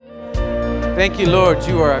Thank you, Lord.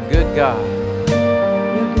 You are a good God.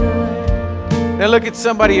 Now look at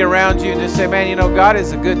somebody around you and just say, man, you know, God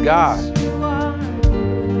is a good God.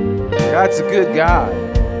 God's a good God.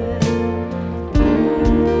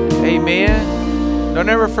 Amen. Don't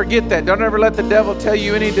ever forget that. Don't ever let the devil tell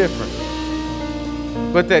you any different.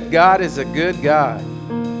 But that God is a good God.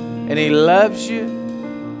 And He loves you.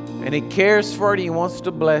 And He cares for you. He wants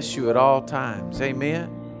to bless you at all times.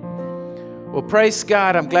 Amen. Well, praise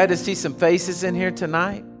God. I'm glad to see some faces in here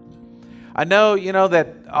tonight. I know, you know,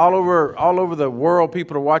 that all over the world,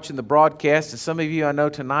 people are watching the broadcast. And some of you, I know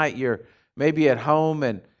tonight, you're maybe at home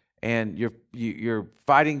and you're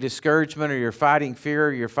fighting discouragement, or you're fighting fear,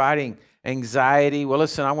 or you're fighting anxiety. Well,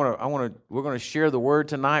 listen, we're going to share the word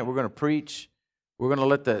tonight. We're going to preach. We're going to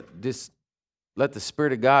let the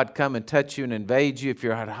Spirit of God come and touch you and invade you. If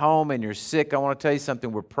you're at home and you're sick, I want to tell you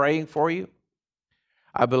something. We're praying for you.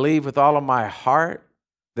 I believe with all of my heart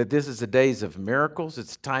that this is the days of miracles.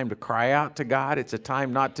 It's a time to cry out to God. It's a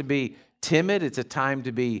time not to be timid. It's a time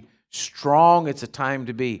to be strong. It's a time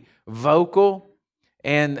to be vocal.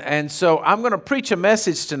 And so I'm going to preach a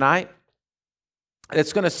message tonight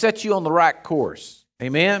that's going to set you on the right course.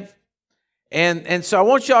 Amen? And so I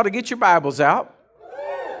want y'all to get your Bibles out.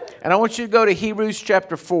 And I want you to go to Hebrews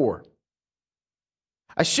chapter 4.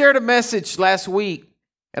 I shared a message last week.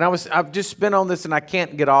 And I've just been on this and I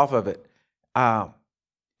can't get off of it.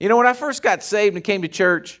 You know, when I first got saved and came to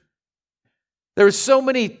church, there were so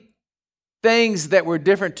many things that were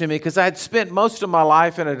different to me because I had spent most of my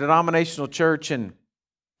life in a denominational church and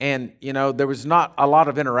you know, there was not a lot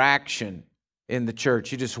of interaction in the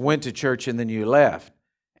church. You just went to church and then you left.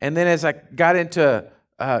 And then as I got into,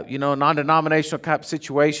 non-denominational type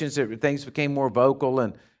situations, things became more vocal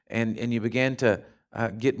and you began to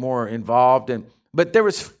get more involved. But there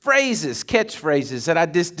was catchphrases that I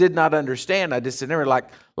just did not understand. I just never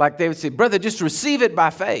like they would say, brother, just receive it by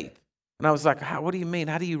faith. And I was like, what do you mean?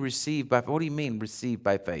 How do you receive by faith? What do you mean receive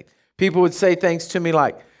by faith? People would say things to me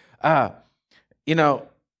like, well,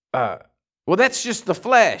 that's just the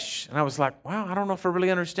flesh. And I was like, wow, I don't know if I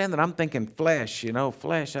really understand that. I'm thinking flesh,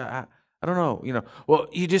 flesh. I don't know, well,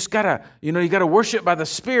 you just gotta, you gotta worship by the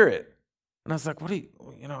Spirit. And I was like, what do you,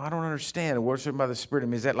 I don't understand. Worship by the Spirit. I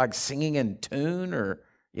mean, is that like singing in tune or,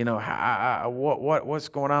 what's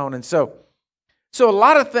going on? And so a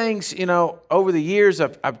lot of things, over the years,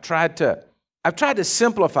 I've tried to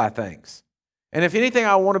simplify things. And if anything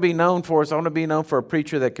I want to be known for is I want to be known for a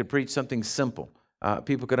preacher that could preach something simple.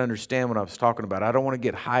 People could understand what I was talking about. I don't want to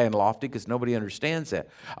get high and lofty because nobody understands that.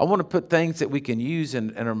 I want to put things that we can use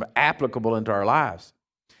and are applicable into our lives.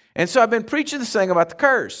 And so I've been preaching this thing about the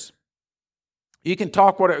curse. You can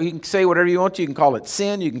you can say whatever you want to. You can call it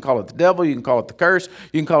sin. You can call it the devil. You can call it the curse.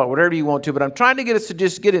 You can call it whatever you want to. But I'm trying to get us to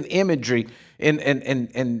just get an imagery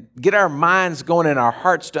and get our minds going and our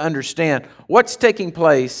hearts to understand what's taking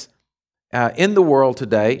place in the world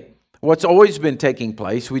today, what's always been taking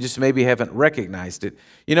place. We just maybe haven't recognized it.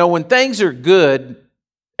 When things are good,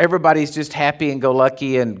 everybody's just happy and go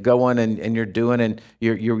lucky and going and you're doing and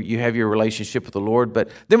you have your relationship with the Lord. But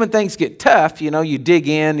then when things get tough, you dig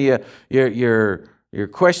in, you're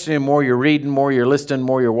questioning more, you're reading more, you're listening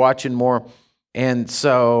more, you're watching more, and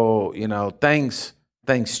so things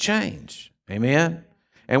change. Amen.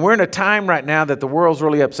 And we're in a time right now that the world's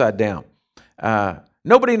really upside down.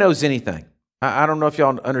 Nobody knows anything. I don't know if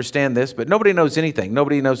y'all understand this, but nobody knows anything.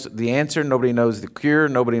 Nobody knows the answer. Nobody knows the cure.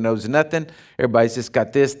 Nobody knows nothing. Everybody's just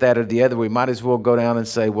got this, that, or the other. We might as well go down and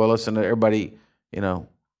say, well, listen, everybody,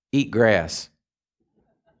 eat grass.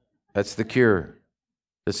 That's the cure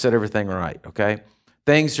to set everything right, okay?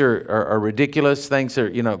 Things are ridiculous. Things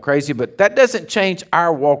are, crazy, but that doesn't change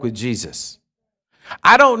our walk with Jesus.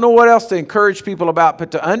 I don't know what else to encourage people about,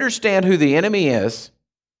 but to understand who the enemy is,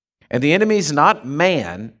 and the enemy is not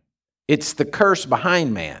man. It's the curse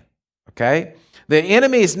behind man, okay? The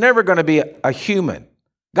enemy is never going to be a human.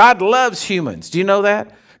 God loves humans. Do you know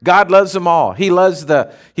that? God loves them all. He loves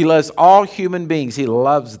all human beings. He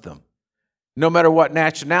loves them. No matter what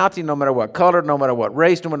nationality, no matter what color, no matter what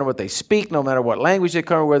race, no matter what they speak, no matter what language they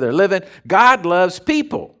come, where they're living, God loves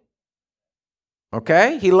people.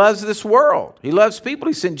 Okay? He loves this world. He loves people.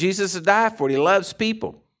 He sent Jesus to die for it. He loves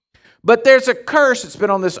people. But there's a curse that's been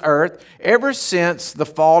on this earth ever since the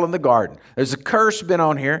fall in the garden. There's a curse been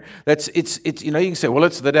on here. It's you can say, well,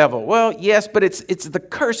 it's the devil. Well, yes, but it's the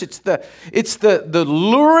curse. It's the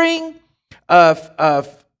luring of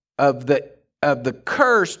the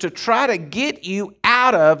curse to try to get you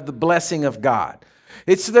out of the blessing of God.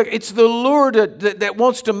 It's the lure that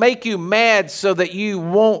wants to make you mad so that you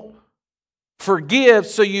won't forgive,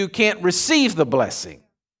 so you can't receive the blessing.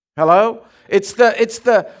 Hello? It's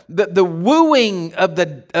the wooing of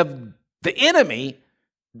the enemy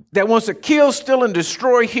that wants to kill, steal, and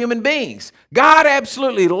destroy human beings. God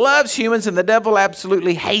absolutely loves humans, and the devil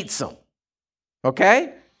absolutely hates them.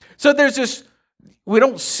 Okay? So there's this, we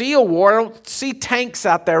don't see a war. I don't see tanks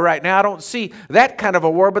out there right now. I don't see that kind of a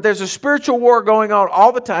war, but there's a spiritual war going on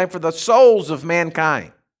all the time for the souls of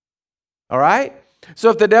mankind. All right?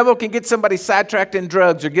 So if the devil can get somebody sidetracked in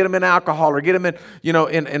drugs, or get them in alcohol, or get them in,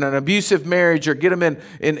 in an abusive marriage, or get them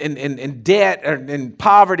in debt, or in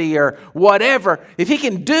poverty, or whatever, if he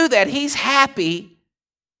can do that, he's happy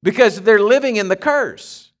because they're living in the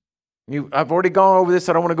curse. I've already gone over this.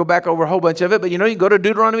 I don't want to go back over a whole bunch of it, but you go to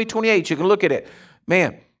Deuteronomy 28. You can look at it.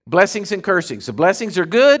 Man, blessings and cursings. The blessings are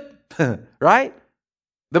good, right?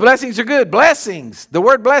 The blessings are good. Blessings. The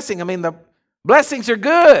word blessing, the blessings are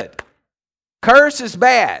good. Curse is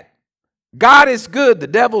bad. God is good. The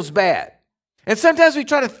devil's bad. And sometimes we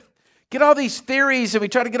try to get all these theories, and we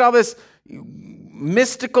try to get all this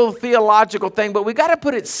mystical, theological thing, but we got to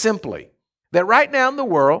put it simply, that right now in the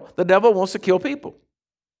world, the devil wants to kill people.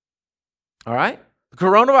 All right? The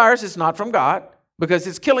coronavirus is not from God because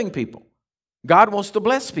it's killing people. God wants to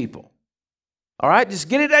bless people. All right? Just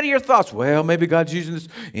get it out of your thoughts. Well, maybe God's using this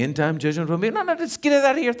end-time judgment on me. No, just get it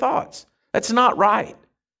out of your thoughts. That's not right.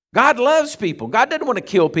 God loves people. God doesn't want to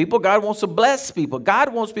kill people. God wants to bless people.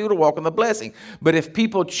 God wants people to walk in the blessing. But if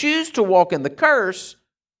people choose to walk in the curse,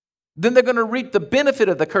 then they're going to reap the benefit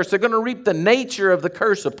of the curse. They're going to reap the nature of the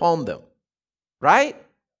curse upon them. Right?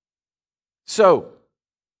 So,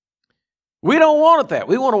 we don't want that.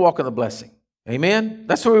 We want to walk in the blessing. Amen?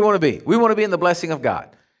 That's where we want to be. We want to be in the blessing of God.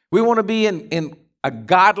 We want to be in a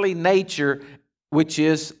godly nature, which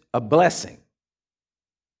is a blessing.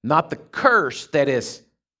 Not the curse that is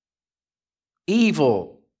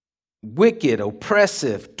evil, wicked,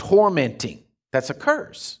 oppressive, tormenting. That's a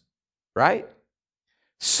curse, right?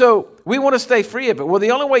 So we want to stay free of it. Well,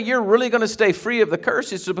 the only way you're really going to stay free of the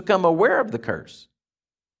curse is to become aware of the curse,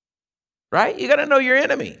 right? You got to know your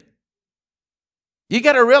enemy. You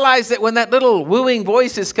got to realize that when that little wooing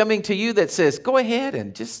voice is coming to you that says, go ahead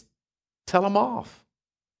and just tell them off,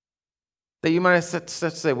 that you might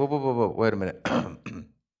say, whoa, wait a minute.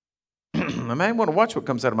 I might want to watch what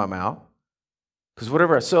comes out of my mouth, because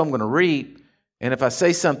whatever I sow, I'm going to reap. And if I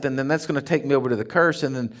say something, then that's going to take me over to the curse,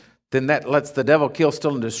 and then that lets the devil kill,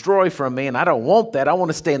 steal, and destroy from me. And I don't want that. I want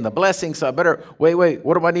to stay in the blessing. So I better, wait,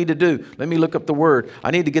 what do I need to do? Let me look up the word.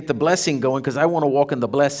 I need to get the blessing going because I want to walk in the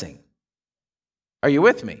blessing. Are you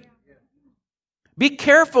with me? Be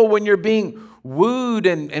careful when you're being wooed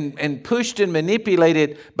and pushed and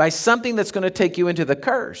manipulated by something that's going to take you into the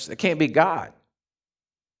curse. It can't be God.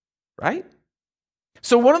 Right?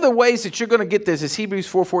 So one of the ways that you're going to get this is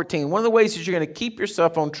Hebrews 4:14. One of the ways that you're going to keep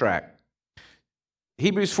yourself on track.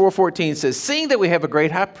 Hebrews 4:14 says, seeing that we have a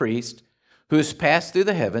great high priest who has passed through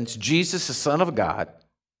the heavens, Jesus, the Son of God,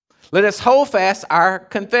 let us hold fast our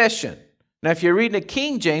confession. Now, if you're reading a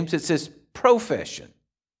King James, it says profession.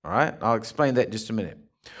 All right? I'll explain that in just a minute.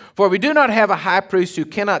 For we do not have a high priest who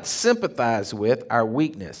cannot sympathize with our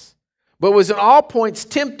weakness, but was in all points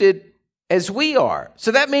tempted as we are.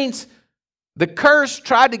 So that means the curse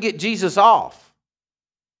tried to get Jesus off.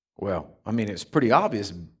 Well, it's pretty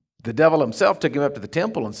obvious. The devil himself took him up to the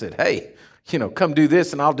temple and said, hey, come do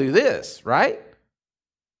this and I'll do this, right?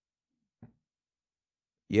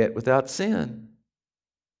 Yet without sin.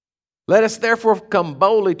 Let us therefore come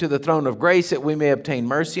boldly to the throne of grace that we may obtain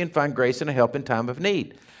mercy and find grace and help in time of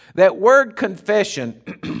need. That word confession,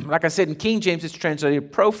 like I said in King James, it's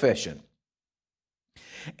translated profession.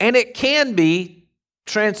 And it can be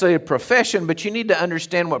translated profession, but you need to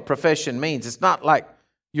understand what profession means. It's not like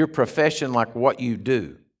your profession, like what you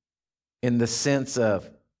do, in the sense of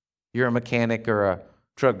you're a mechanic or a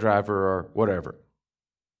truck driver or whatever.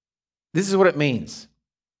 This is what it means.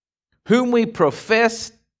 Whom we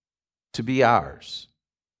profess to be ours.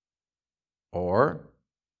 Or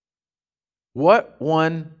what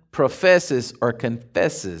one professes or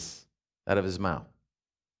confesses out of his mouth.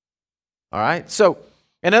 All right? So,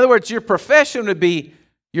 in other words, your profession would be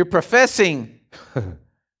you're professing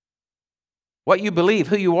what you believe,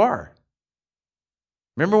 who you are.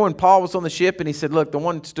 Remember when Paul was on the ship and he said, look, the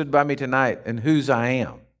one stood by me tonight and whose I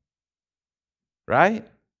am. Right?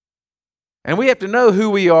 And we have to know who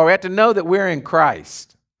we are. We have to know that we're in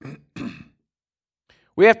Christ.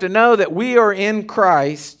 We have to know that we are in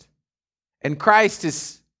Christ and Christ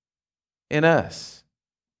is in us.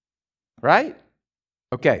 Right?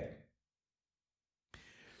 Okay.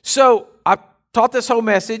 So I've taught this whole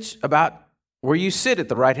message about where you sit at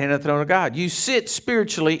the right hand of the throne of God. You sit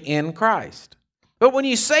spiritually in Christ. But when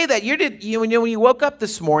you say that, when you woke up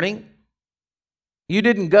this morning, you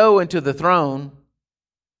didn't go into the throne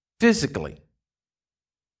physically.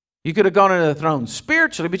 You could have gone into the throne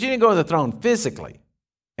spiritually, but you didn't go into the throne physically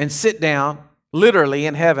and sit down literally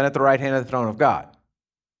in heaven at the right hand of the throne of God.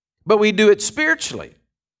 But we do it spiritually.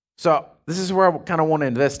 So this is where I kind of want to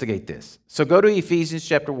investigate this. So go to Ephesians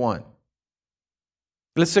chapter 1.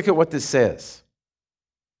 Let's look at what this says.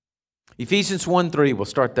 Ephesians 1:3, we'll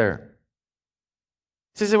start there.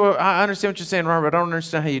 It says, well, I understand what you're saying, Robert, but I don't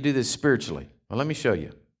understand how you do this spiritually. Well, let me show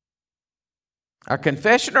you. Our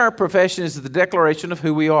confession or our profession is the declaration of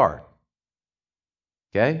who we are.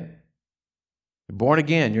 Okay? You're born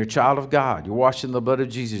again. You're a child of God. You're washed in the blood of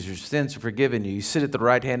Jesus. Your sins are forgiven you. You sit at the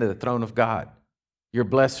right hand of the throne of God. You're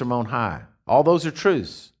blessed from on high. All those are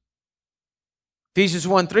truths. Ephesians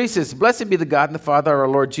 1:3 says, blessed be the God and the Father of our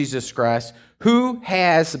Lord Jesus Christ, who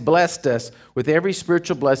has blessed us with every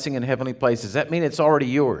spiritual blessing in heavenly places. That means it's already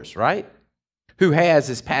yours, right? Who has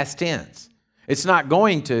is past tense. It's not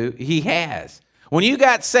going to. He has. When you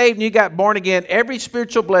got saved and you got born again, every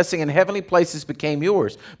spiritual blessing in heavenly places became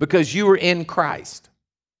yours because you were in Christ.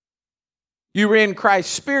 You were in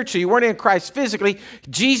Christ spiritually. You weren't in Christ physically.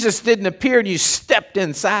 Jesus didn't appear and you stepped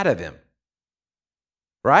inside of him.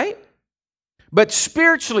 Right? But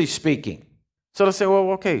spiritually speaking. So let's say,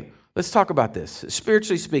 well, okay, let's talk about this.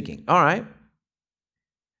 Spiritually speaking. All right.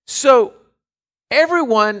 So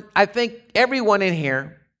everyone, I think everyone in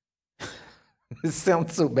here, it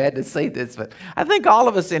sounds so bad to say this, but I think all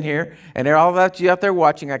of us in here, and they're all of you out there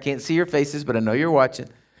watching, I can't see your faces, but I know you're watching.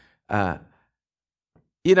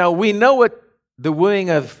 We know what the wooing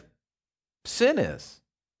of sin is.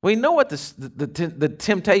 We know what the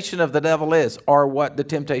temptation of the devil is, or what the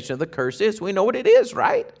temptation of the curse is. We know what it is,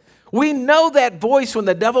 right? We know that voice when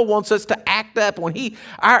the devil wants us to act up,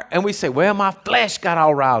 and we say, well, my flesh got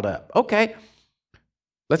all riled up. Okay,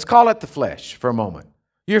 let's call it the flesh for a moment.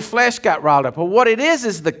 Your flesh got riled up. Well, what it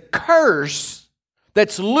is the curse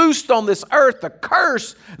that's loosed on this earth, the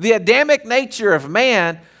curse, the Adamic nature of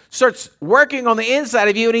man starts working on the inside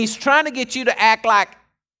of you, and he's trying to get you to act like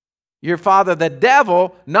your father, the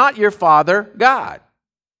devil, not your father, God.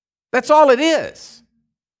 That's all it is.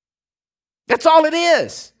 That's all it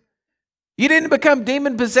is. You didn't become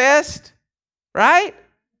demon-possessed, right?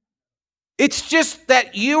 It's just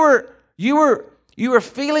that you were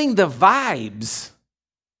feeling the vibes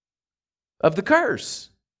of the curse.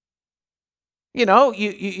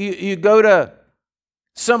 You go to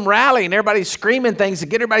some rally and everybody's screaming things to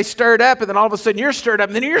get everybody stirred up, and then all of a sudden you're stirred up,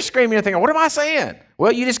 and then you're screaming and thinking, what am I saying?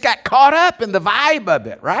 Well, you just got caught up in the vibe of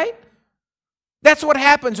it, right? That's what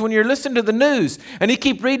happens when you're listening to the news and you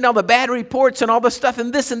keep reading all the bad reports and all the stuff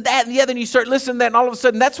and this and that and the other, and you start listening to that, and all of a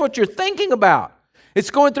sudden that's what you're thinking about. It's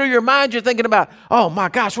going through your mind. You're thinking about, oh my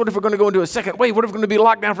gosh, what if we're going to go into a second wave? What if we're going to be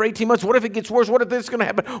locked down for 18 months? What if it gets worse? What if this is going to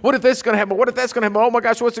happen? What if this is going to happen? What if that's going to happen? Oh my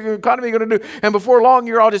gosh, what's the economy going to do? And before long,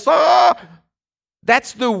 you're all just, ah!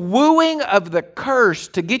 That's the wooing of the curse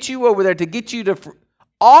to get you over there, to get you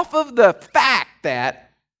off of the fact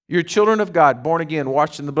that you're children of God, born again,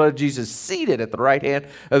 washed in the blood of Jesus, seated at the right hand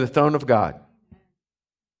of the throne of God.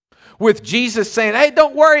 With Jesus saying, hey,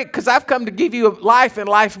 don't worry, because I've come to give you life and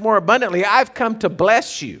life more abundantly. I've come to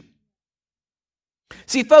bless you.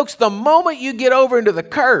 See, folks, the moment you get over into the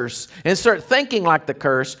curse and start thinking like the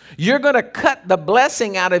curse, you're going to cut the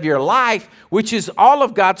blessing out of your life, which is all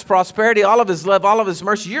of God's prosperity, all of his love, all of his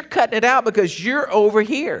mercy. You're cutting it out because you're over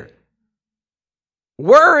here.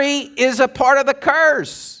 Worry is a part of the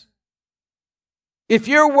curse. If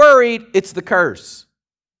you're worried, it's the curse.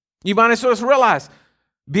 You might as well realize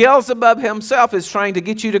Beelzebub himself is trying to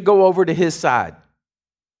get you to go over to his side.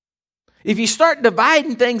 If you start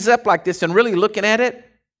dividing things up like this and really looking at it,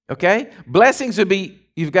 okay, blessings would be,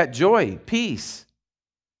 you've got joy, peace,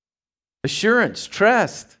 assurance,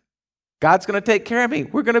 trust. God's going to take care of me.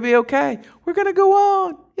 We're going to be okay. We're going to go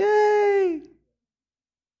on. Yay.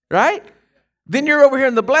 Right? Then you're over here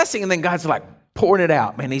in the blessing, and then God's like pouring it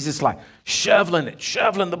out, man. He's just like shoveling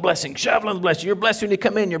the blessing. You're blessed when you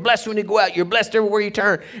come in. You're blessed when you go out. You're blessed everywhere you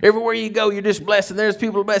turn. Everywhere you go, you're just blessed, and there's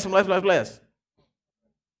people blessed and blessed.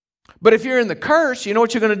 But if you're in the curse, you know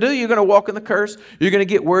what you're going to do? You're going to walk in the curse. You're going to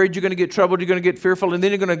get worried. You're going to get troubled. You're going to get fearful. And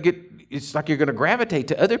then it's like you're going to gravitate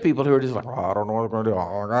to other people who are just like, oh, I don't know what I'm going to do.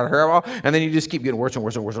 Oh, I got to hear about. And then you just keep getting worse and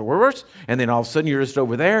worse. And then all of a sudden you're just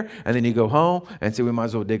over there. And then you go home and say, we might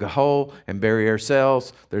as well dig a hole and bury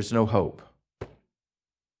ourselves. There's no hope.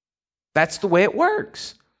 That's the way it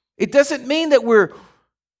works. It doesn't mean that we're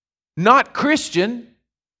not Christian.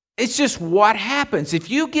 It's just what happens. If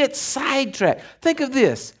you get sidetracked, think of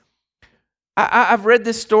this. I've read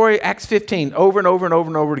this story, Acts 15, over and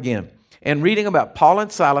over again. and reading about Paul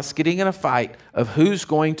and Silas getting in a fight of who's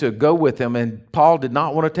going to go with them. And Paul did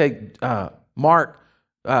not want to take Mark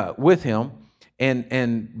with him.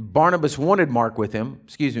 And Barnabas wanted Mark with him.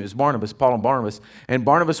 Excuse me, it was Barnabas, Paul and Barnabas. And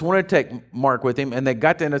Barnabas wanted to take Mark with him. And they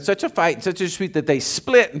got into such a fight, such a dispute that they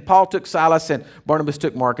split. And Paul took Silas and Barnabas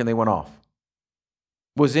took Mark and they went off.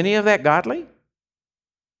 Was any of that godly?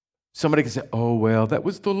 Somebody could say, oh, well, that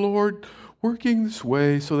was the Lord working this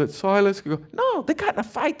way so that Silas could go. No, they got in a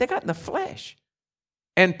fight. They got in the flesh.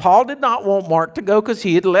 And Paul did not want Mark to go because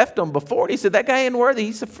he had left him before. And he said, that guy ain't worthy.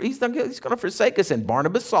 He's going to forsake us. And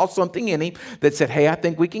Barnabas saw something in him that said, hey, I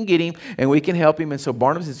think we can get him and we can help him. And so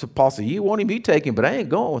Barnabas and so Paul said, you want him, you take him, but I ain't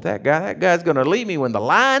going with that guy. That guy's going to leave me when the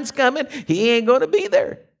line's coming. He ain't going to be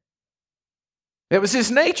there. It was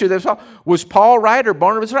his nature. Was Paul right or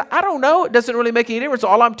Barnabas right? I don't know. It doesn't really make any difference.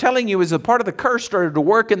 All I'm telling you is a part of the curse started to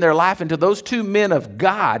work in their life until those two men of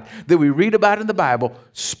God that we read about in the Bible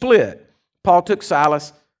split. Paul took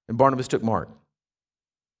Silas and Barnabas took Mark.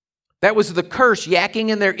 That was the curse yakking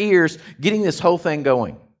in their ears, getting this whole thing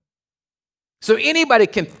going. So anybody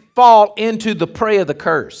can fall into the prey of the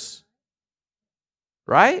curse.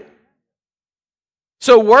 Right?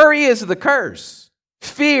 So worry is the curse.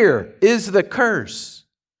 Fear is the curse.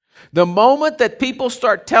 The moment that people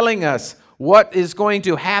start telling us what is going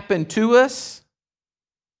to happen to us,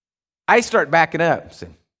 I start backing up.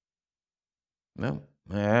 Saying, no.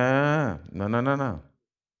 That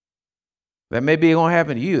may be going to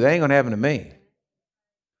happen to you. That ain't going to happen to me.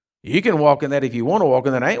 You can walk in that if you want to walk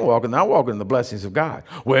in that. I ain't walking. I'm walking in the blessings of God.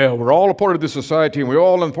 Well, we're all a part of this society and we're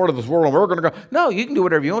all a part of this world and we're going to go. No, you can do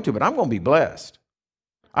whatever you want to, but I'm going to be blessed.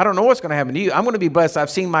 I don't know what's going to happen to you. I'm going to be blessed. I've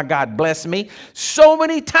seen my God bless me so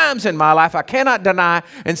many times in my life. I cannot deny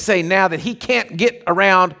and say now that he can't get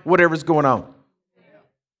around whatever's going on.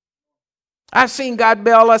 I've seen God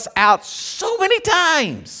bail us out so many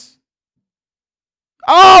times.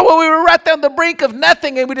 Oh, well, we were right there on the brink of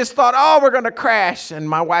nothing and we just thought, oh, we're going to crash. And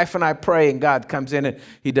my wife and I pray and God comes in and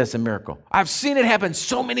he does a miracle. I've seen it happen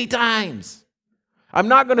so many times. I'm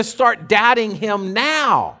not going to start doubting him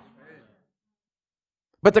now.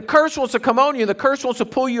 But the curse wants to come on you, and the curse wants to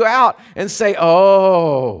pull you out and say,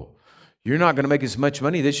 oh, you're not going to make as much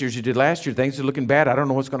money this year as you did last year. Things are looking bad. I don't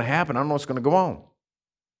know what's going to happen. I don't know what's going to go on.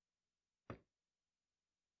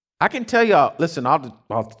 I can tell you, listen,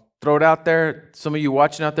 I'll throw it out there. Some of you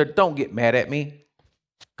watching out there, don't get mad at me.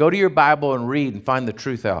 Go to your Bible and read and find the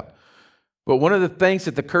truth out. But one of the things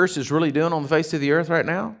that the curse is really doing on the face of the earth right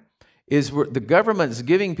now is the government is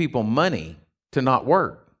giving people money to not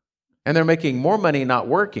work. And they're making more money not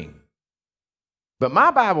working. But my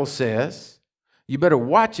Bible says you better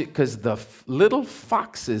watch it because the little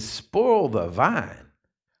foxes spoil the vine.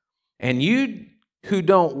 And you who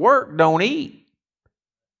don't work don't eat.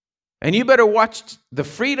 And you better watch the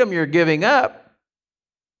freedom you're giving up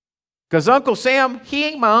because Uncle Sam, he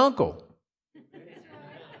ain't my uncle.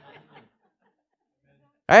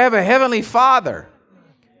 I have a heavenly Father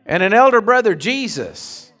and an elder brother,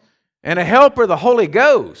 Jesus, and a helper, the Holy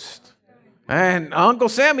Ghost. And Uncle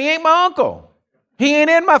Sam, he ain't my uncle. He ain't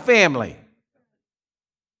in my family.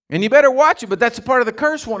 And you better watch it, but that's a part of the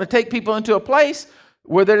curse, wanting to take people into a place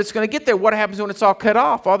where they're just going to get there. What happens when it's all cut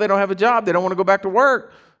off? Oh, they don't have a job. They don't want to go back to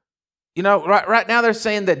work. You know, right now they're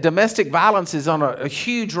saying that domestic violence is on a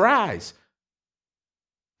huge rise.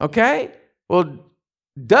 Okay? Well,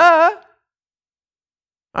 duh.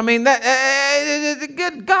 I mean,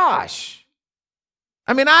 good gosh.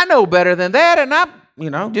 I mean, I know better than that, and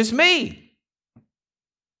I'm, just me.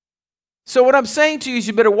 So what I'm saying to you is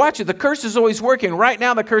you better watch it. The curse is always working. Right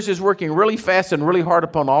now, the curse is working really fast and really hard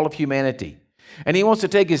upon all of humanity. And he wants to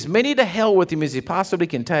take as many to hell with him as he possibly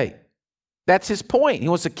can take. That's his point. He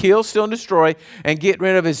wants to kill, steal, and destroy and get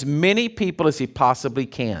rid of as many people as he possibly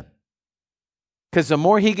can. Because the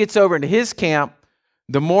more he gets over into his camp,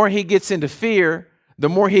 the more he gets into fear, the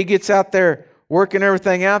more he gets out there working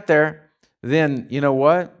everything out there, then you know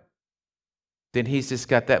what? Then he's just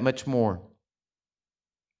got that much more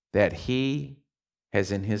that he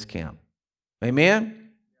has in his camp. Amen?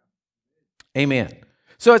 Amen.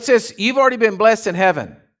 So it says, you've already been blessed in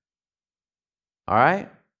heaven. All right?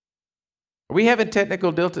 Are we having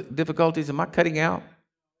technical difficulties? Am I cutting out?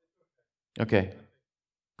 Okay.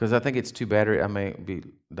 Because I think it's too battery. I may be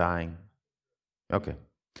dying. Okay.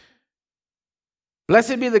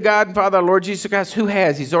 Blessed be the God and Father, our Lord Jesus Christ, who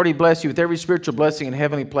he's already blessed you with every spiritual blessing in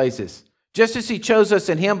heavenly places. Just as he chose us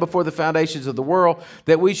in him before the foundations of the world,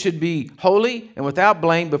 that we should be holy and without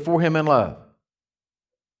blame before him in love.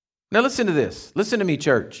 Now listen to this. Listen to me,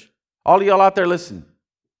 church. All of y'all out there, listen.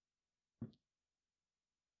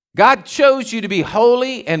 God chose you to be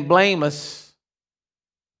holy and blameless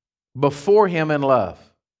before Him in love.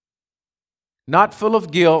 Not full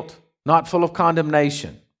of guilt, not full of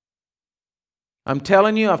condemnation. I'm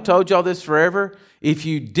telling you, I've told you all this forever. If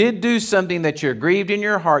you did do something that you're grieved in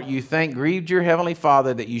your heart, you think grieved your Heavenly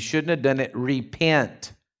Father, that you shouldn't have done it,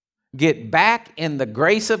 repent. Get back in the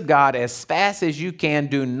grace of God as fast as you can.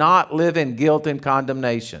 Do not live in guilt and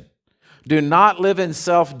condemnation. Do not live in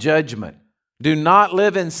self-judgment. Do not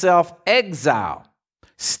live in self-exile.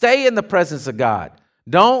 Stay in the presence of God.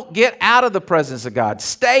 Don't get out of the presence of God.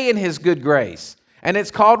 Stay in His good grace. And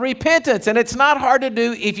it's called repentance. And it's not hard to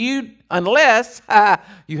do unless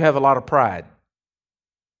you have a lot of pride.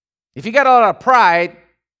 If you got a lot of pride,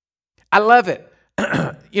 I love it.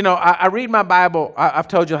 I read my Bible. I've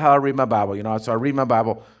told you how I read my Bible. So I read my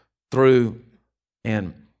Bible through,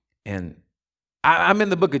 and I'm in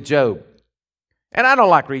the book of Job. And I don't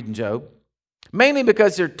like reading Job, mainly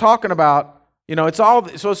because they're talking about, it's all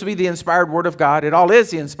supposed to be the inspired Word of God. It all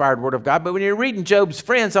is the inspired Word of God. But when you're reading Job's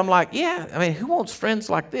friends, I'm like, who wants friends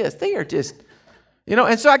like this? They are just,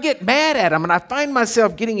 and so I get mad at them, and I find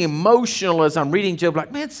myself getting emotional as I'm reading Job,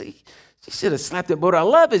 like, man, see, he should have slapped that boat. I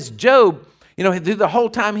love his Job. Through the whole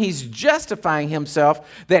time he's justifying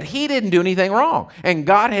himself that he didn't do anything wrong. And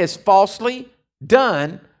God has falsely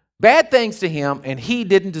done bad things to him, and he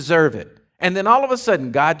didn't deserve it. And then all of a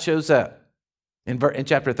sudden, God shows up in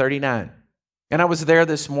chapter 39. And I was there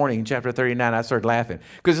this morning in chapter 39. I started laughing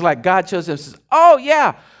because it's like God shows up and says, oh,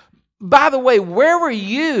 yeah, by the way, where were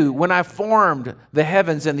you when I formed the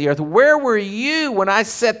heavens and the earth? Where were you when I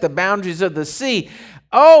set the boundaries of the sea?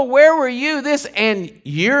 Oh, where were you this? And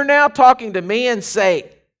you're now talking to me and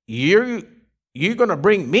say, you're going to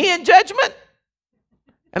bring me in judgment?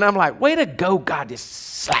 And I'm like, way to go, God, just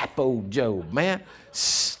slap old Job, man.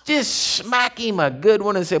 Just smack him a good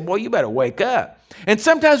one and say, boy, you better wake up. And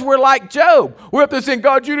sometimes we're like Job. We're up there saying,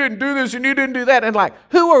 God, you didn't do this and you didn't do that. And like,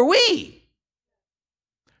 who are we?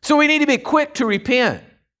 So we need to be quick to repent.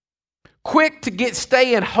 Quick to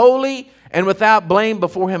stay in holy and without blame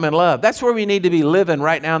before Him in love. That's where we need to be living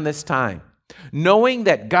right now in this time. Knowing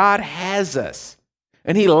that God has us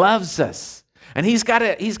and He loves us and He's got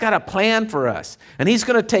a plan for us and He's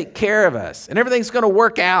going to take care of us and everything's going to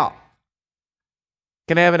work out.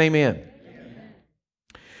 Can I have an amen? Amen.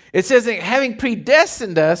 It says that having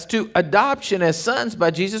predestined us to adoption as sons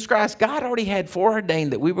by Jesus Christ, God already had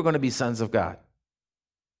foreordained that we were going to be sons of God.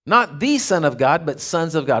 Not the Son of God, but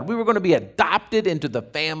sons of God. We were going to be adopted into the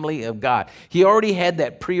family of God. He already had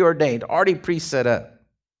that preordained, already pre-set up.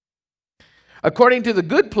 According to the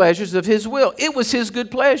good pleasures of His will. It was His good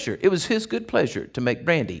pleasure. It was His good pleasure to make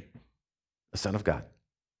Brandy a son of God.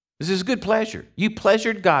 It was His good pleasure. You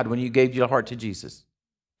pleasured God when you gave your heart to Jesus.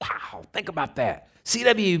 Wow, think about that.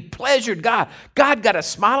 CW pleasured God. God got a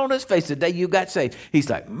smile on His face the day you got saved. He's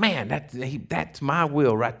like, man, that's my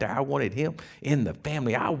will right there. I wanted him in the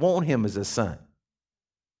family. I want him as a son.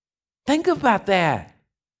 Think about that.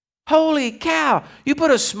 Holy cow. You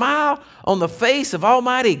put a smile on the face of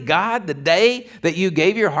Almighty God the day that you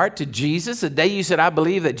gave your heart to Jesus, the day you said, I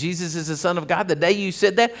believe that Jesus is the Son of God, the day you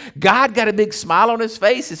said that, God got a big smile on His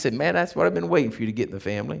face. He said, man, that's what I've been waiting for you to get in the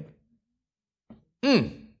family.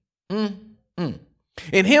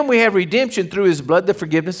 In Him we have redemption through His blood, the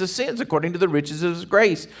forgiveness of sins, according to the riches of His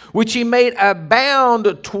grace, which He made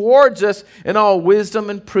abound towards us in all wisdom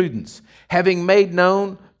and prudence, having made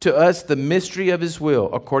known to us the mystery of His will,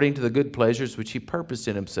 according to the good pleasures which He purposed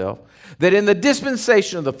in Himself, that in the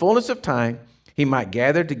dispensation of the fullness of time He might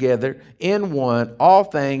gather together in one all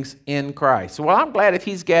things in Christ. So, I'm glad if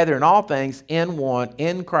He's gathering all things in one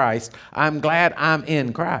in Christ. I'm glad I'm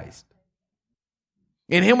in Christ.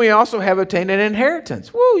 In Him we also have obtained an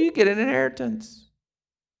inheritance. Woo, you get an inheritance.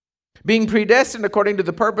 Being predestined according to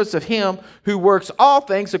the purpose of Him who works all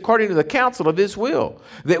things according to the counsel of His will,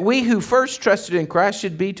 that we who first trusted in Christ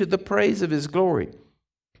should be to the praise of His glory.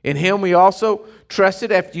 In Him we also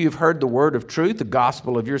trusted after you've heard the word of truth, the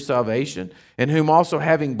gospel of your salvation, in whom also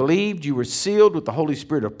having believed you were sealed with the Holy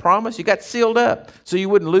Spirit of promise. You got sealed up so you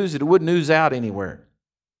wouldn't lose it. It wouldn't ooze out anywhere.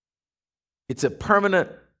 It's a permanent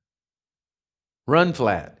run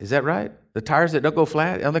flat. Is that right? The tires that don't go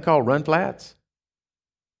flat, aren't they called run flats?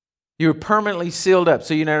 You're permanently sealed up,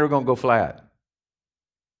 so you're never going to go flat.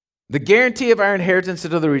 The guarantee of our inheritance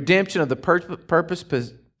until the redemption of the purpose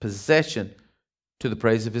possession to the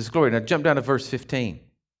praise of His glory. Now jump down to verse 15.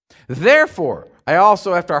 Therefore, I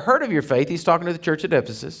also, after I heard of your faith, he's talking to the church at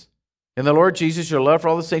Ephesus, In the Lord Jesus, your love for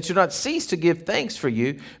all the saints, do not cease to give thanks for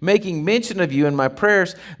you, making mention of you in my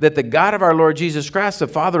prayers, that the God of our Lord Jesus Christ, the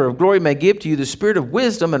Father of glory, may give to you the spirit of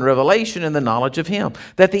wisdom and revelation and the knowledge of him,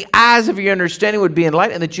 that the eyes of your understanding would be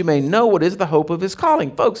enlightened, and that you may know what is the hope of his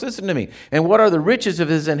calling. Folks, listen to me. And what are the riches of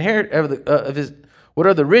his what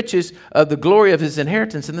are the riches of the glory of his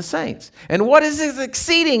inheritance in the saints? And what is his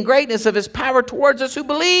exceeding greatness of his power towards us who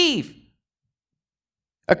believe?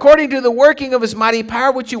 According to the working of his mighty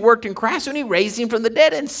power, which he worked in Christ when he raised him from the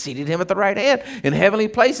dead and seated him at the right hand in heavenly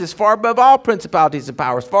places, far above all principalities and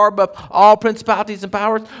powers, far above all principalities and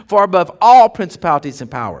powers, far above all principalities and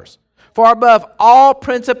powers, far above all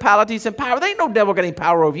principalities and powers. There ain't no devil got any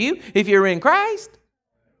power over you if you're in Christ.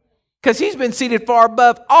 Because he's been seated far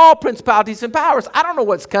above all principalities and powers. I don't know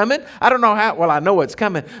what's coming. I don't know how. Well, I know what's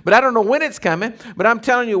coming, but I don't know when it's coming. But I'm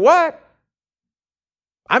telling you what.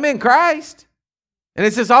 I'm in Christ. And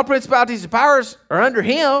it says all principalities and powers are under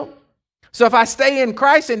him. So if I stay in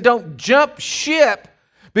Christ and don't jump ship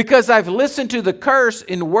because I've listened to the curse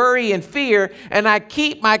in worry and fear, and I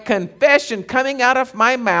keep my confession coming out of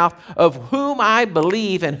my mouth of whom I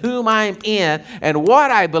believe and whom I'm in and what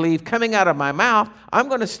I believe coming out of my mouth, I'm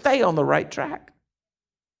going to stay on the right track.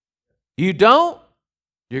 You don't,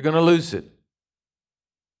 you're going to lose it.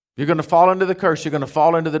 You're going to fall into the curse. You're going to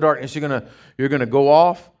fall into the darkness. You're going to go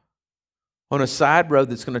off on a side road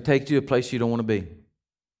that's going to take you to a place you don't want to be.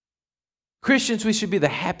 Christians, we should be the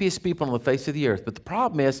happiest people on the face of the earth. But the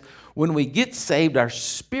problem is, when we get saved, our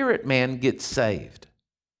spirit man gets saved.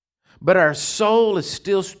 But our soul is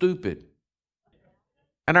still stupid.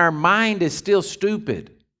 And our mind is still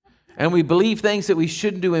stupid. And we believe things that we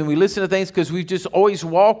shouldn't do. And we listen to things because we've just always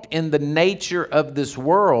walked in the nature of this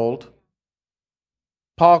world.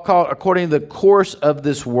 Paul called according to the course of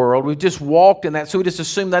this world. We've just walked in that, so we just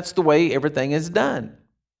assume that's the way everything is done.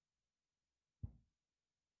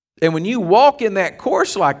 And when you walk in that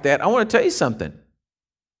course like that, I want to tell you something.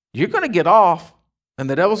 You're going to get off, and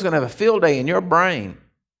the devil's going to have a field day in your brain,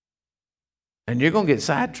 and you're going to get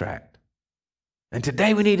sidetracked. And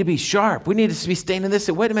today we need to be sharp. We need to be staying in this.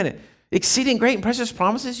 And wait a minute. Exceeding great and precious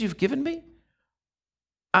promises you've given me?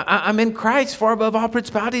 I'm in Christ, far above all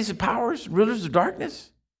principalities and powers, rulers of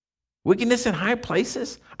darkness, wickedness in high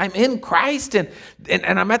places. I'm in Christ, and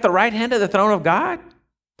I'm at the right hand of the throne of God.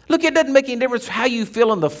 Look, it doesn't make any difference how you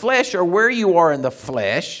feel in the flesh or where you are in the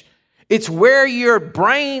flesh. It's where your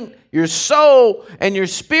brain, your soul, and your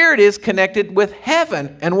spirit is connected with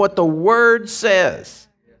heaven and what the Word says.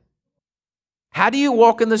 How do you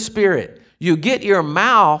walk in the Spirit? You get your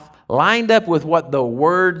mouth lined up with what the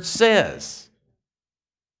Word says.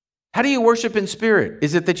 How do you worship in spirit?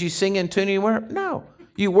 Is it that you sing in tune anywhere? No.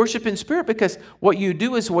 You worship in spirit because what you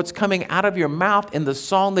do is what's coming out of your mouth in the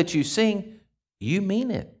song that you sing, you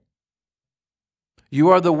mean it.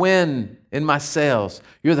 You are the wind in my sails.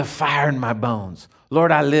 You're the fire in my bones. Lord,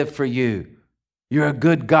 I live for you. You're a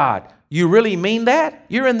good God. You really mean that?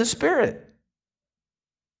 You're in the spirit.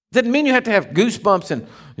 Doesn't mean you have to have goosebumps and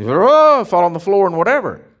fall on the floor and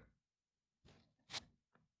whatever.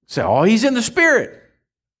 Say, oh, he's in the spirit.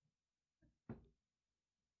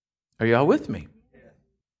 Are y'all with me?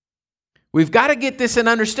 We've got to get this and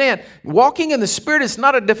understand. Walking in the Spirit is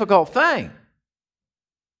not a difficult thing.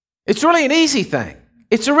 It's really an easy thing.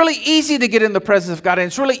 It's really easy to get in the presence of God, and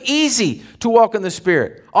it's really easy to walk in the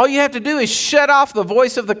Spirit. All you have to do is shut off the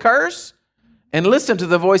voice of the curse and listen to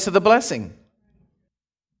the voice of the blessing.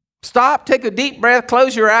 Stop, take a deep breath,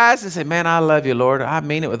 close your eyes and say, man, I love you, Lord. I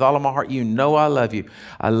mean it with all of my heart. You know I love you.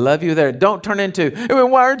 I love you there. Don't turn into,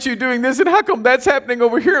 why aren't you doing this? And how come that's happening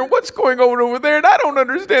over here? And what's going on over there? And I don't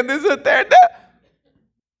understand this and there.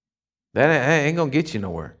 That ain't going to get you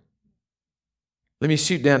nowhere. Let me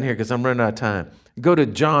shoot down here because I'm running out of time. Go to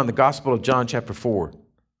John, the Gospel of John chapter 4.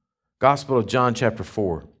 Gospel of John chapter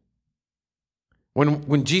 4.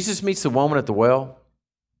 When Jesus meets the woman at the well,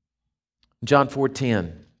 John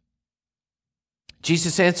 4:10.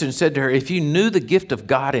 Jesus answered and said to her, if you knew the gift of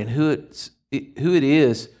God and who it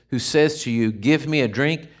is who says to you, give me a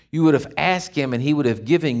drink, you would have asked him and he would have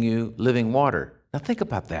given you living water. Now think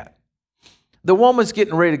about that. The woman's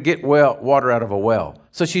getting ready to get water out of a well.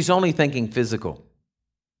 So she's only thinking physical.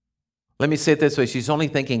 Let me say it this way. She's only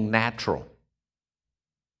thinking natural.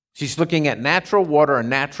 She's looking at natural water, a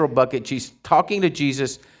natural bucket. She's talking to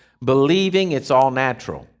Jesus, believing it's all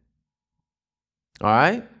natural. All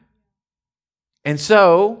right? And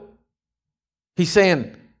so, he's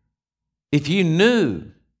saying, if you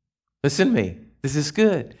knew, listen to me, this is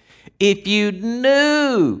good. If you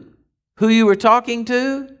knew who you were talking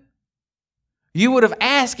to, you would have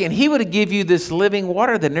asked and he would have given you this living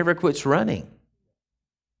water that never quits running.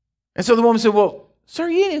 And so the woman said, well, Sir,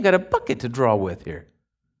 you ain't even got a bucket to draw with here.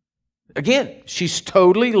 Again, she's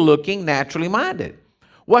totally looking naturally minded.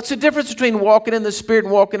 What's the difference between walking in the Spirit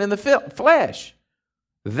and walking in the flesh?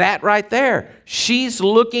 That right there. She's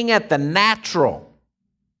looking at the natural.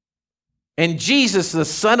 And Jesus, the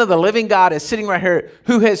Son of the living God, is sitting right here,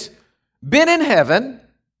 who has been in heaven.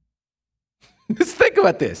 Let's think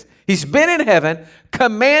about this. He's been in heaven,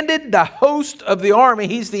 commanded the host of the army.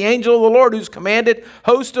 He's the angel of the Lord who's commanded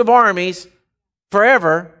host of armies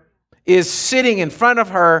forever, is sitting in front of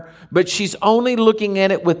her, but she's only looking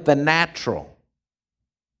at it with the natural.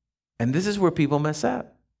 And this is where people mess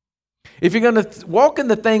up. If you're going to walk in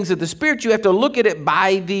the things of the Spirit, you have to look at it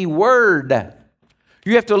by the Word.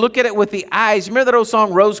 You have to look at it with the eyes. Remember that old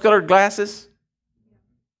song, Rose-Colored Glasses?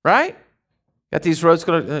 Right? Got these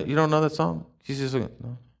rose-colored, you don't know that song? She's just looking,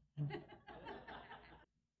 no.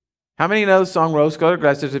 How many know the song Rose-Colored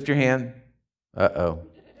Glasses? Lift your hand. Uh-oh.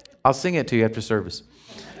 I'll sing it to you after service.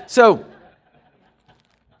 So,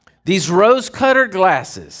 these rose-colored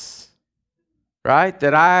glasses, right,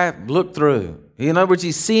 that I look through. In other words,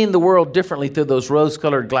 he's seeing the world differently through those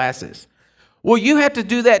rose-colored glasses. Well, you have to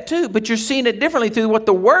do that too, but you're seeing it differently through what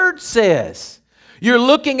the Word says. You're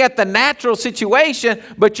looking at the natural situation,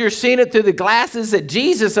 but you're seeing it through the glasses that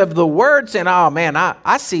Jesus of the Word saying, oh man,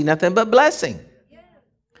 I see nothing but blessing.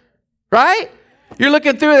 Right? You're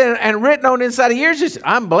looking through it and written on the inside of yours, just,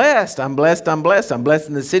 I'm blessed, I'm blessed, I'm blessed. I'm blessed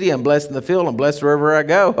in the city, I'm blessed in the field, I'm blessed wherever I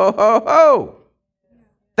go. Ho, ho, ho.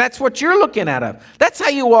 That's what you're looking at. That's how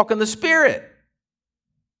you walk in the Spirit.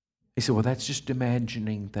 He said, well, that's just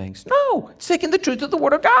imagining things. No, it's taking the truth of the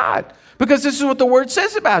Word of God, because this is what the Word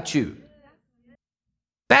says about you.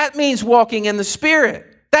 That means walking in the Spirit.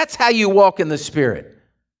 That's how you walk in the Spirit.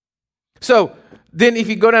 So then if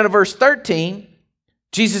you go down to verse 13,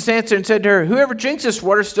 Jesus answered and said to her, whoever drinks this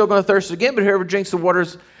water is still going to thirst again, but whoever drinks the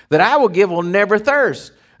waters that I will give will never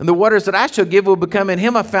thirst. And the waters that I shall give will become in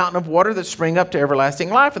him a fountain of water that spring up to everlasting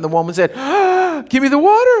life. And the woman said, give me the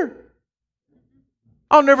water.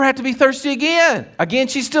 I'll never have to be thirsty again. Again,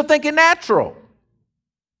 she's still thinking natural.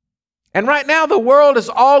 And right now, the world is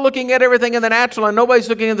all looking at everything in the natural, and nobody's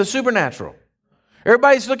looking at the supernatural.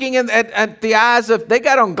 Everybody's looking at the eyes of, they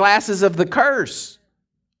got on glasses of the curse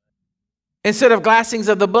instead of glasses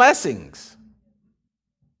of the blessings.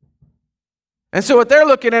 And so what they're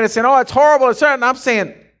looking at is saying, oh, it's horrible. It's certain. I'm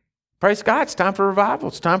saying, praise God, it's time for revival.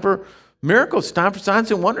 It's time for miracles. It's time for signs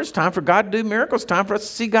and wonders. It's time for God to do miracles. It's time for us to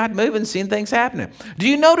see God moving, seeing things happening. Do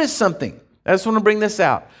you notice something? I just want to bring this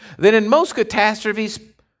out. That in most catastrophes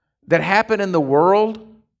that happen in the world,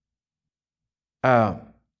 the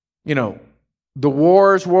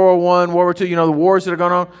wars, World War I, World War II, the wars that are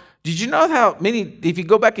going on. Did you know how many, if you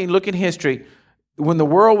go back and look in history, when the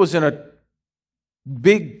world was in a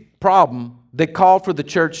big problem, they called for the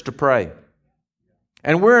church to pray.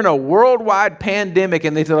 And we're in a worldwide pandemic,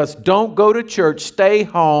 and they tell us, don't go to church, stay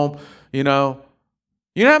home, You know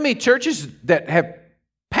how many churches that have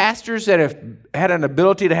pastors that have had an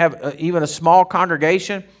ability to have even a small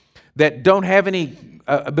congregation that don't have any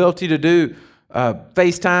ability to do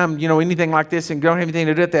FaceTime, anything like this, and don't have anything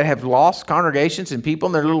to do it, that have lost congregations and people,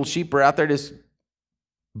 and their little sheep are out there just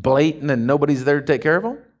blatant and nobody's there to take care of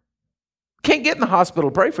them? Can't get in the hospital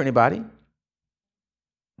to pray for anybody.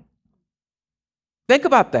 Think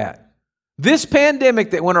about that. This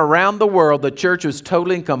pandemic that went around the world, the church was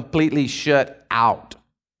totally and completely shut out.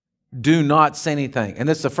 Do not say anything. And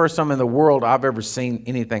this is the first time in the world I've ever seen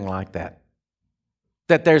anything like that.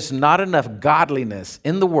 That there's not enough godliness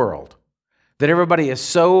in the world, that everybody is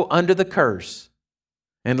so under the curse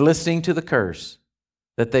and listening to the curse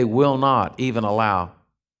that they will not even allow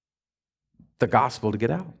the gospel to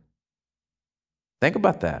get out. Think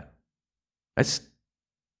about that. That's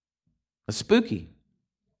spooky.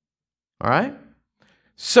 All right?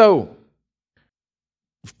 So,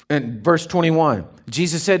 in verse 21,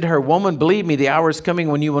 Jesus said to her, woman, believe me, the hour is coming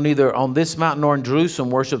when you will neither on this mountain nor in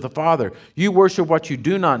Jerusalem worship the Father. You worship what you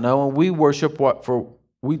do not know, and we worship what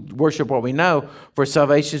we know, for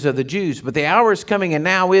salvation is of the Jews. But the hour is coming, and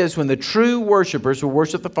now is, when the true worshipers will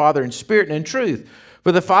worship the Father in spirit and in truth.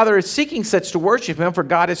 For the Father is seeking such to worship him, for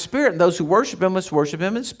God is spirit, and those who worship him must worship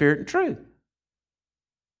him in spirit and truth.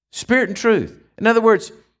 Spirit and truth. In other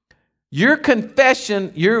words, your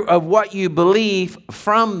confession of what you believe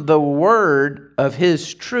from the word of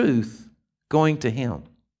his truth going to him.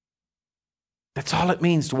 That's all it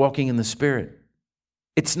means to walking in the Spirit.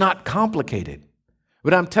 It's not complicated.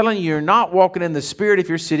 But I'm telling you, you're not walking in the Spirit if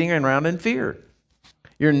you're sitting around in fear.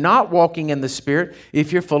 You're not walking in the Spirit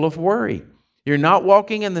if you're full of worry. You're not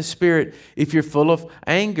walking in the Spirit if you're full of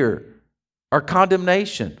anger or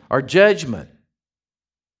condemnation or judgment.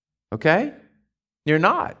 Okay? You're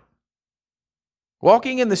not.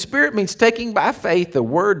 Walking in the Spirit means taking by faith the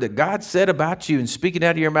word that God said about you and speaking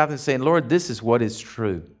out of your mouth and saying, Lord, this is what is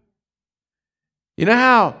true. You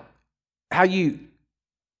know how you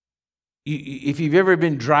if you've ever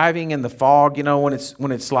been driving in the fog, you know, when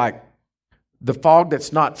it's like the fog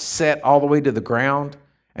that's not set all the way to the ground,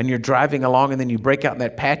 and you're driving along and then you break out in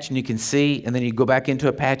that patch and you can see, and then you go back into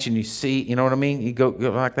a patch and you see, you know what I mean? You go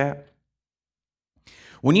like that.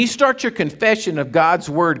 When you start your confession of God's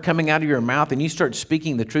word coming out of your mouth and you start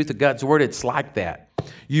speaking the truth of God's word, it's like that.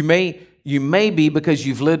 You may be, because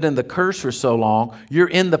you've lived in the curse for so long, you're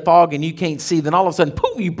in the fog and you can't see. Then all of a sudden,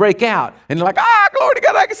 poof, you break out. And you're like, glory to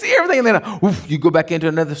God, I can see everything. And then you go back into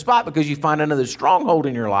another spot because you find another stronghold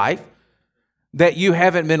in your life that you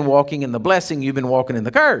haven't been walking in the blessing, you've been walking in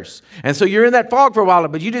the curse. And so you're in that fog for a while,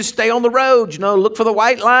 but you just stay on the road, look for the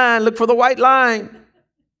white line, look for the white line.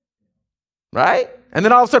 Right? And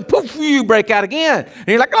then all of a sudden, poof, you break out again. And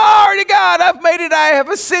you're like, glory to God, I've made it, I have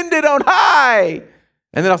ascended on high.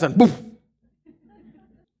 And then all of a sudden, poof.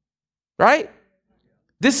 Right?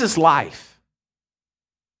 This is life.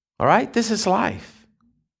 All right? This is life.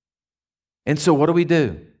 And so what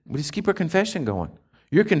do? We just keep our confession going.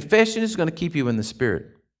 Your confession is going to keep you in the Spirit.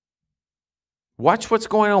 Watch what's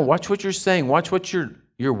going on. Watch what you're saying. Watch what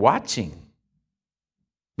you're watching.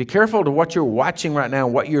 Be careful to what you're watching right now,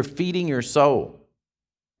 what you're feeding your soul.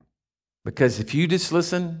 Because if you just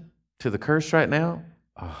listen to the curse right now,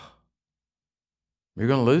 you're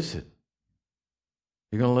going to lose it.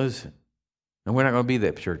 You're going to lose it. And we're not going to be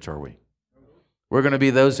that church, are we? We're going to be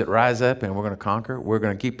those that rise up and we're going to conquer. We're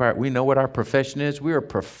going to keep we know what our profession is. We are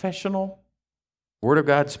professional Word of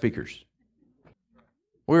God speakers.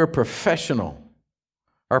 We are professional.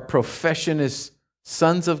 Our profession is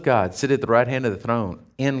sons of God, sit at the right hand of the throne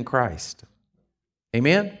in Christ.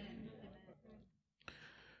 Amen?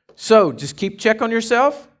 So just keep check on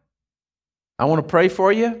yourself. I want to pray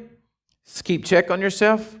for you. Just keep check on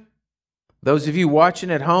yourself. Those of you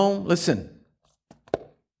watching at home, listen.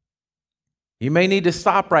 You may need to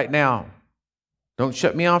stop right now. Don't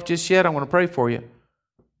shut me off just yet. I want to pray for you.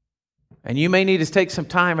 And you may need to take some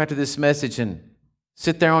time after this message and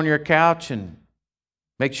sit there on your couch and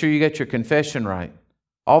make sure you get your confession right.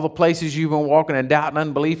 All the places you've been walking in doubt and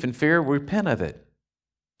unbelief and fear, repent of it.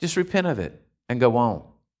 Just repent of it and go on.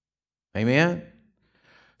 Amen?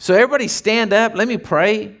 So everybody stand up. Let me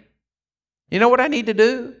pray. You know what I need to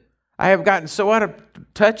do? I have gotten so out of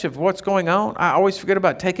touch of what's going on, I always forget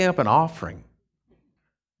about taking up an offering.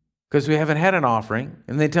 Because we haven't had an offering,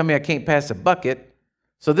 and they tell me I can't pass a bucket.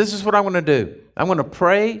 So this is what I'm going to do. I'm going to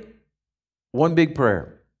pray one big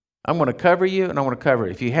prayer. I'm going to cover you, and I want to cover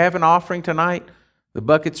it. If you have an offering tonight, the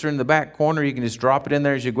buckets are in the back corner. You can just drop it in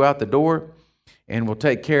there as you go out the door, and we'll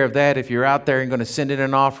take care of that. If you're out there and going to send in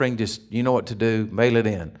an offering, just you know what to do. Mail it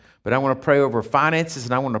in. But I want to pray over finances,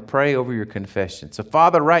 and I want to pray over your confession. So,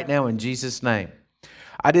 Father, right now in Jesus' name,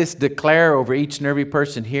 I just declare over each and every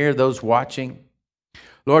person here, those watching,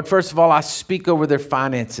 Lord, first of all, I speak over their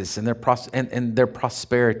finances and their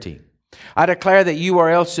prosperity. I declare that you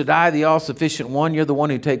are El Shaddai, the all-sufficient one. You're the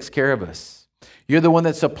one who takes care of us. You're the one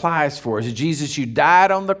that supplies for us. Jesus, you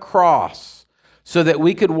died on the cross so that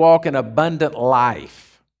we could walk an abundant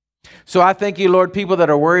life. So I thank you, Lord, people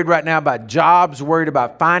that are worried right now about jobs, worried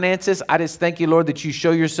about finances. I just thank you, Lord, that you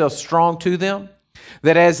show yourself strong to them,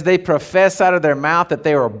 that as they profess out of their mouth that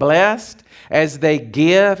they are blessed, as they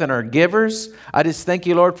give and are givers. I just thank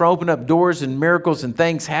you, Lord, for opening up doors and miracles and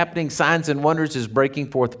things happening, signs and wonders is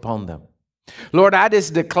breaking forth upon them. Lord, I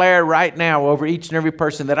just declare right now over each and every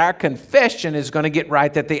person that our confession is going to get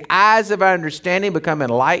right, that the eyes of our understanding become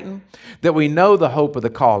enlightened, that we know the hope of the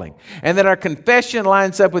calling, and that our confession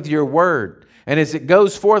lines up with your word. And as it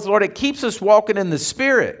goes forth, Lord, it keeps us walking in the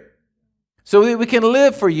Spirit so that we can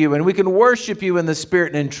live for you and we can worship you in the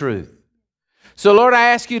Spirit and in truth. So, Lord, I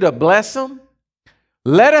ask you to bless them.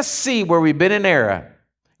 Let us see where we've been in error.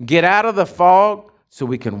 Get out of the fog so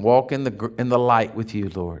we can walk in the light with you,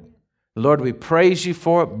 Lord. Lord, we praise you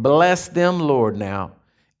for it. Bless them, Lord, now.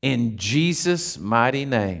 In Jesus' mighty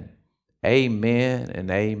name. Amen and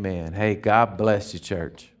amen. Hey, God bless you,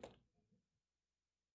 church.